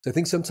So I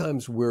think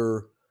sometimes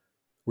we're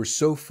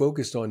so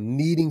focused on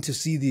needing to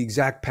see the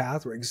exact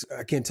path.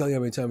 I can't tell you how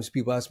many times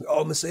people ask me,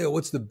 "Oh, Masayo,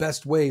 what's the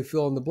best way?"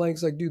 Fill in the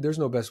blanks. Like, dude, there's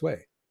no best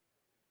way.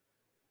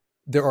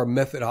 There are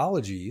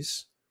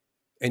methodologies,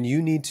 and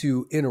you need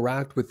to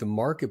interact with the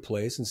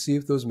marketplace and see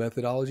if those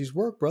methodologies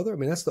work, brother. I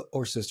mean,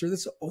 or sister,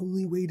 that's the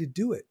only way to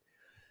do it.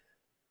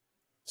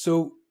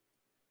 So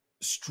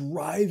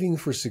striving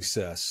for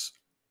success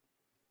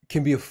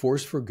can be a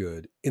force for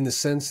good in the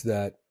sense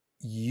that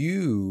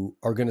you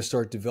are going to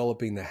start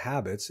developing the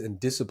habits and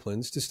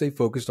disciplines to stay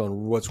focused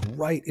on what's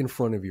right in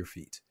front of your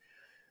feet.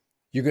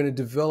 You're going to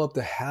develop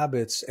the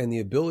habits and the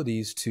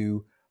abilities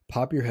to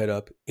pop your head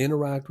up,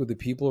 interact with the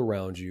people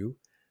around you,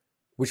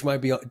 which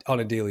might be on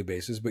a daily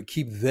basis, but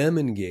keep them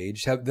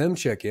engaged, have them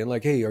check in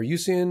like, hey, are you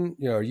seeing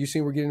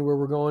we're getting where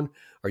we're going?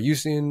 Are you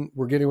seeing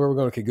we're getting where we're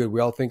going? Okay, good.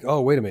 We all think,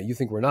 oh, wait a minute. You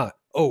think we're not.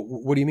 Oh,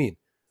 what do you mean?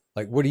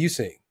 Like, what are you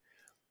saying?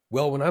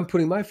 Well, when I'm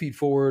putting my feet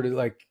forward,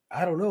 like,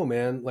 I don't know,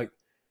 man, like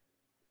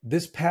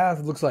this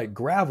path looks like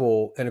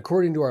gravel. And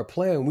according to our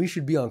plan, we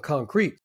should be on concrete.